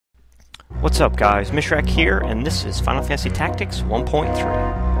What's up guys, Mishrak here, and this is Final Fantasy Tactics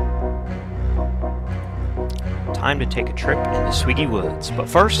 1.3. Time to take a trip into Sweegy Woods, but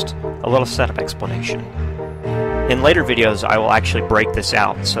first, a little setup explanation. In later videos I will actually break this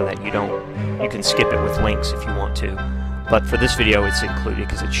out so that you can skip it with links if you want to, but for this video it's included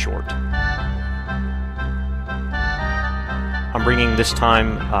because it's short. I'm bringing this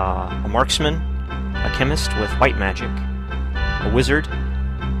time a marksman, a chemist with white magic, a wizard,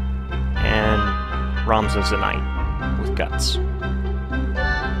 and Ramza the Knight with guts.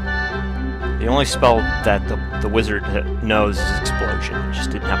 The only spell that the wizard knows is explosion. It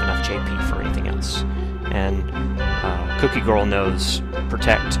just didn't have enough JP for anything else. And Cookie Girl knows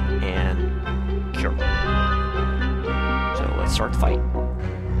protect and cure. So let's start the fight.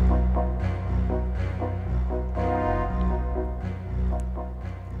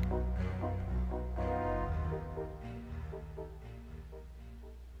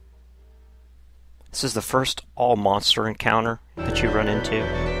 This is the first all-monster encounter that you run into.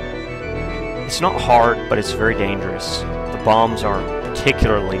 It's not hard, but it's very dangerous. The bombs are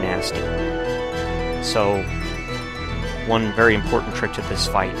particularly nasty. So, one very important trick to this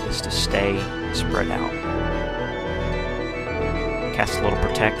fight is to stay spread out. Cast a little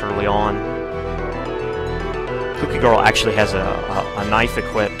protect early on. Cookie Girl actually has a knife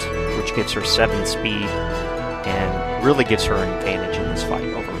equipped, which gives her 7 speed, and really gives her an advantage in this fight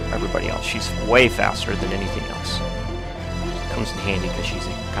over everybody else. She's way faster than anything else. It comes in handy because she's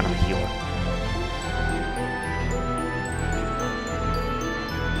kind of a healer.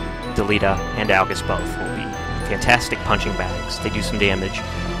 Delita and Algus both will be fantastic punching bags. They do some damage.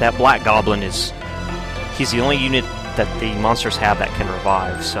 That black goblin he's the only unit that the monsters have that can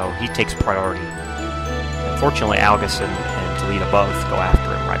revive, so he takes priority. Unfortunately, Algus and Delita both go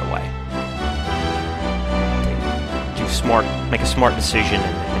after him right away. Make a smart decision,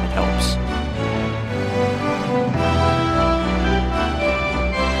 and it helps.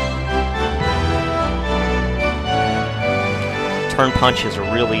 Turn punch is a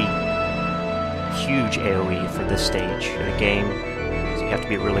really huge AoE for this stage of the game, so you have to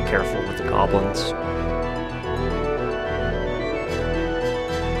be really careful with the goblins.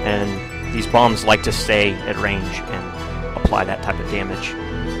 And these bombs like to stay at range and apply that type of damage.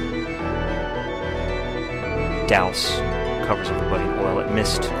 Douse covers everybody in oil. It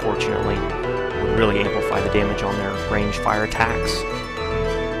missed, fortunately. Would really amplify the damage on their range fire attacks.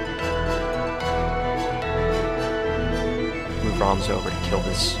 Move Ramza over to kill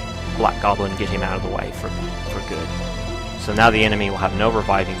this black goblin and get him out of the way for good. So now the enemy will have no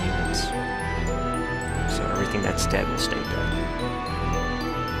reviving units. So everything that's dead will stay dead.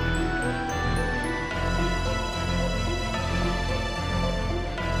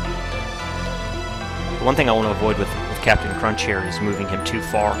 The one thing I want to avoid with Captain Crunch here is moving him too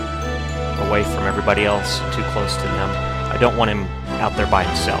far away from everybody else, too close to them. I don't want him out there by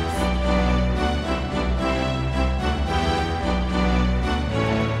himself.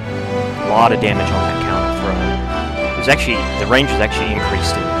 A lot of damage on that counter throw. The range was actually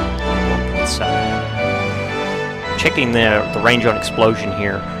increased in 1.7. Checking the range on explosion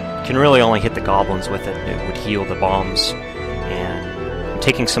here, can really only hit the goblins with it. It would heal the bombs. And I'm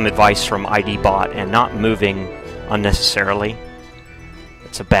taking some advice from ID Bot and not moving unnecessarily.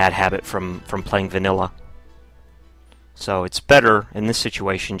 It's a bad habit from playing vanilla. So it's better in this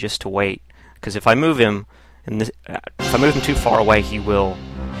situation just to wait, because if I move him too far away, he'll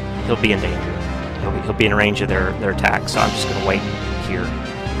be in danger. He'll be in range of their attack. So I'm just going to wait here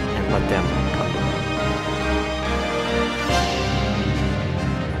and let them come.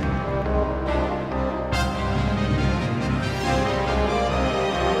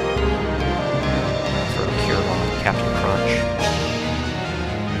 Captain Crunch.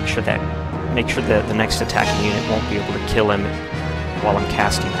 Make sure that the next attacking unit won't be able to kill him while I'm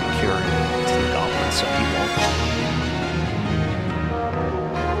casting that cure into the goblin, so he won't.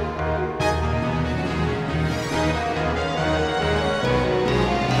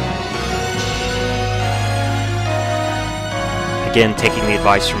 Again, taking the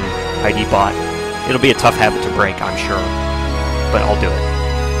advice from ID Bot. It'll be a tough habit to break, I'm sure, but I'll do it.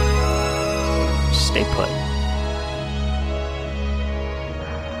 Just stay put.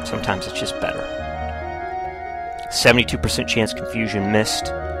 Sometimes it's just better. 72% chance confusion missed.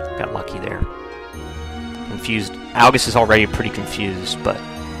 Got lucky there. Confused. Algus is already pretty confused, but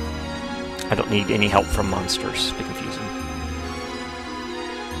I don't need any help from monsters to confuse him.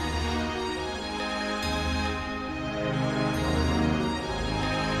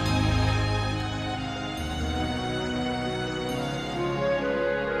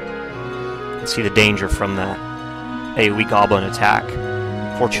 You can see the danger from the AoE goblin attack.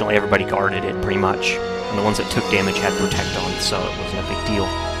 Fortunately, everybody guarded it pretty much, and the ones that took damage had Protect on, so it wasn't a big deal.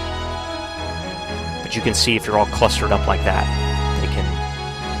 But you can see if you're all clustered up like that, they can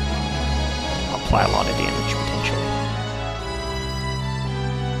apply a lot of damage potentially.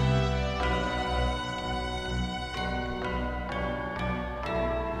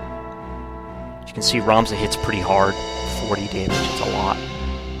 You can see Ramza hits pretty hard, 40 damage, it's a lot.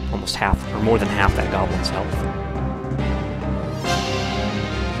 Almost half, or more than half that goblin's health.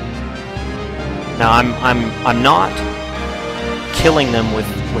 Now I'm not killing them with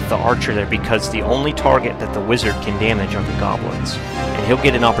the archer there because the only target that the wizard can damage are the goblins, and he'll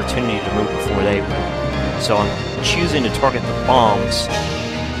get an opportunity to move before they will. So I'm choosing to target the bombs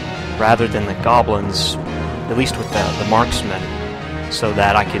rather than the goblins, at least with the marksman, so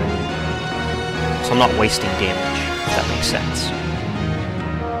that I can. So I'm not wasting damage, if that makes sense.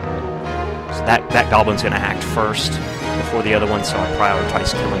 So that goblin's going to act first before the other one, so I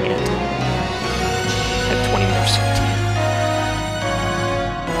prioritize killing it. At 20 more CT.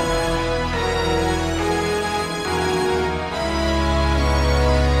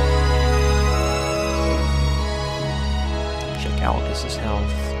 Check Algus's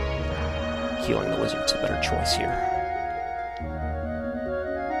health. Healing the wizard's a better choice here.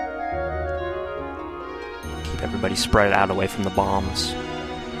 Keep everybody spread out away from the bombs,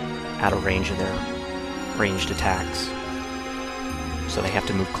 out of range of their ranged attacks. So they have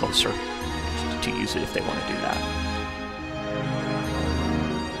to move closer to use it if they want to do that.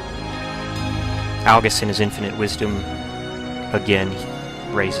 Algus in his infinite wisdom again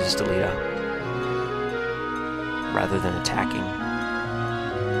raises Delita rather than attacking.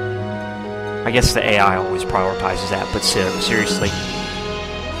 I guess the AI always prioritizes that, but seriously,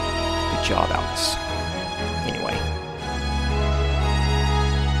 good job, Algus. Anyway,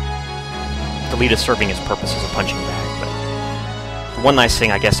 Delita's serving his purpose as a punching bag, but one nice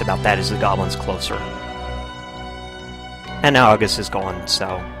thing, I guess, about that is the goblin's closer. And now Algus is gone,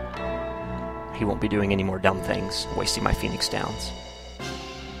 so he won't be doing any more dumb things, wasting my Phoenix Downs.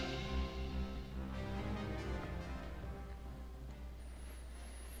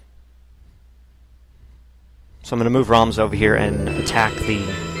 So I'm going to move Ramza over here and attack the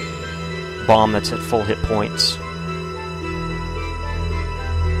bomb that's at full hit points.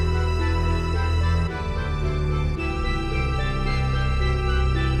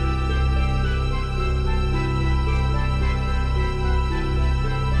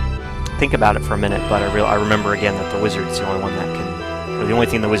 Think about it for a minute, but I remember again that the wizard's the only one that can, or the only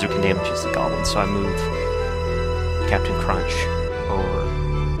thing the wizard can damage is the goblin, so I move Captain Crunch over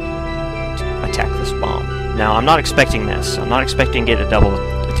to attack this bomb. Now, I'm not expecting this. I'm not expecting to get a double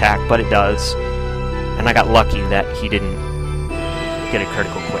attack, but it does, and I got lucky that he didn't get a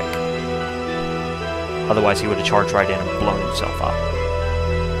critical quick. Otherwise, he would have charged right in and blown himself up.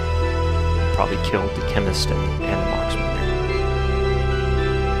 Probably killed the chemist and the marksman.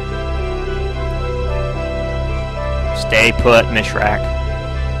 Stay put, Mishrak.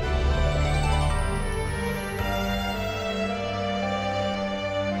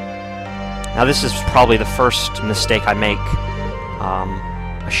 Now this is probably the first mistake I make.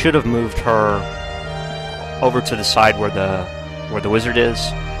 I should have moved her over to the side where the wizard is,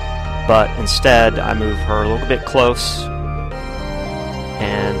 but instead I move her a little bit close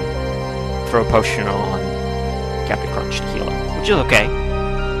and throw a potion on Captain Crunch to heal him, which is okay,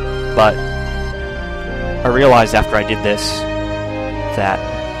 but I realized after I did this that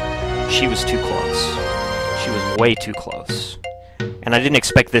she was too close. She was way too close. And I didn't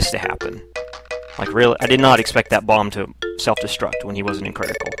expect this to happen. Like, really, I did not expect that bomb to self-destruct when he wasn't in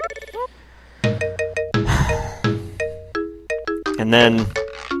critical. And then,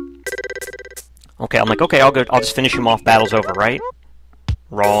 okay, I'm like, okay, I'll just finish him off, battle's over, right?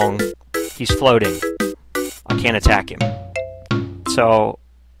 Wrong. He's floating. I can't attack him. So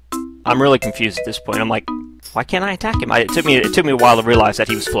I'm really confused at this point. I'm like, why can't I attack him? It took me a while to realize that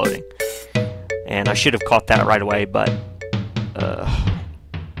he was floating, and I should have caught that right away. But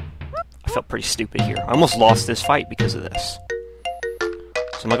I felt pretty stupid here. I almost lost this fight because of this.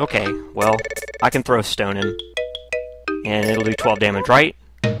 So I'm like, okay, well, I can throw a stone in, and it'll do 12 damage, right?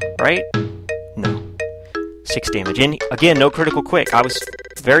 Right? No, 6 damage. And again, no critical quick. I was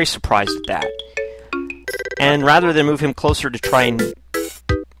very surprised at that. And rather than move him closer to try and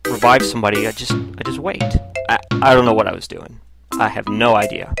revive somebody, I just wait. I don't know what I was doing. I have no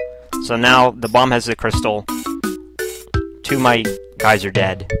idea. So now the bomb has the crystal. 2 of my guys are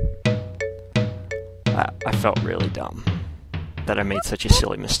dead. I felt really dumb that I made such a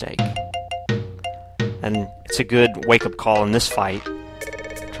silly mistake. And it's a good wake-up call in this fight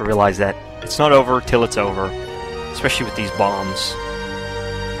to realize that it's not over till it's over, especially with these bombs.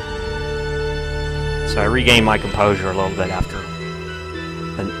 So I regained my composure a little bit after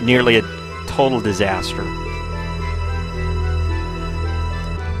nearly a total disaster.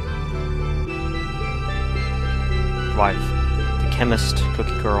 Revive the chemist,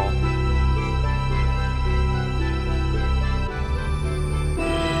 Cookie Girl.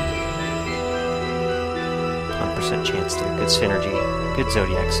 Chance there. Good synergy. Good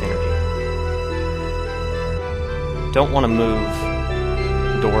Zodiac synergy. Don't want to move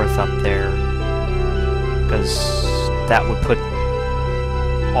Dorith up there, because that would put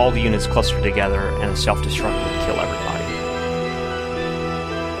all the units clustered together and a self-destruct would kill everybody.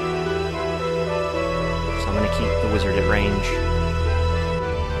 So I'm going to keep the wizard at range.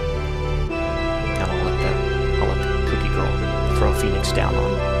 And I'll let the Cookie Girl throw Phoenix down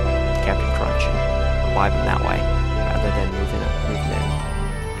on Captain Crunch and revive him that way, rather than moving in.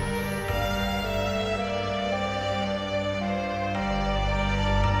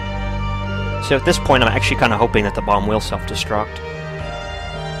 So at this point, I'm actually kind of hoping that the bomb will self-destruct.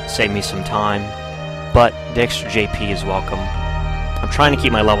 Save me some time, but the extra JP is welcome. I'm trying to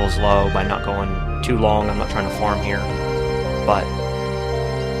keep my levels low by not going too long. I'm not trying to farm here, but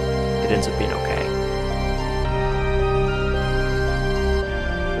it ends up being okay.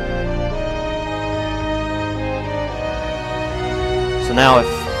 So now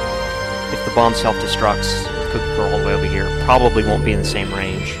if the bomb self-destructs, Cookie Girl all the way over here, probably won't be in the same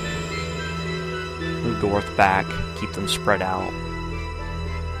range. Move Dorith back, keep them spread out.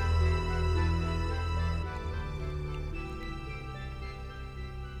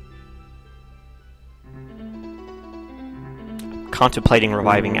 Contemplating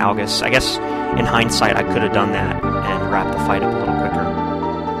reviving Algus. I guess in hindsight I could have done that and wrapped the fight up a little quicker.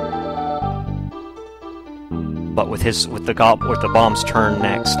 But with the bomb's turn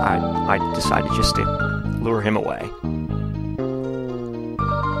next, I decided just to lure him away.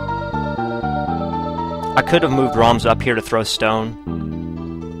 I could have moved Roms up here to throw stone,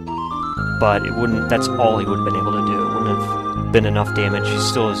 but it wouldn't. That's all he would have been able to do. It wouldn't have been enough damage. He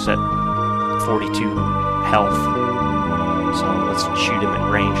still is at 42 health, so let's shoot him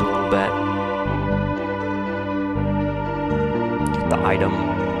at range a little bit. Get the item.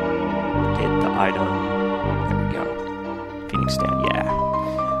 Hit the item. There we go. Phoenix stand, yeah.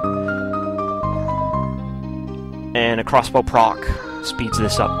 And a crossbow proc speeds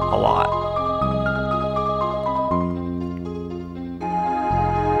this up a lot.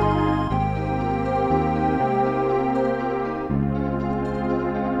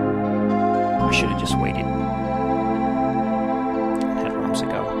 Should have just waited and had Roms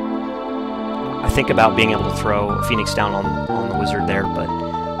go. I think about being able to throw a Phoenix down on the wizard there,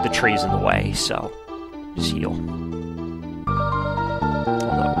 but the tree's in the way, so just heal.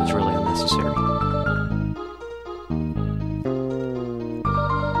 Although it was really unnecessary.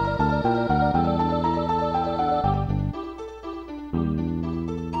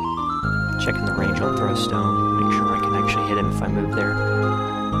 Checking the range on Throwstone, make sure I can actually hit him if I move there.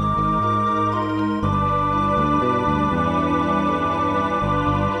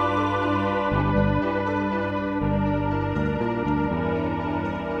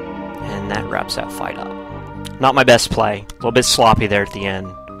 That wraps that fight up. Not my best play. A little bit sloppy there at the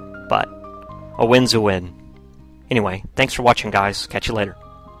end, but a win's a win. Anyway, thanks for watching, guys. Catch you later.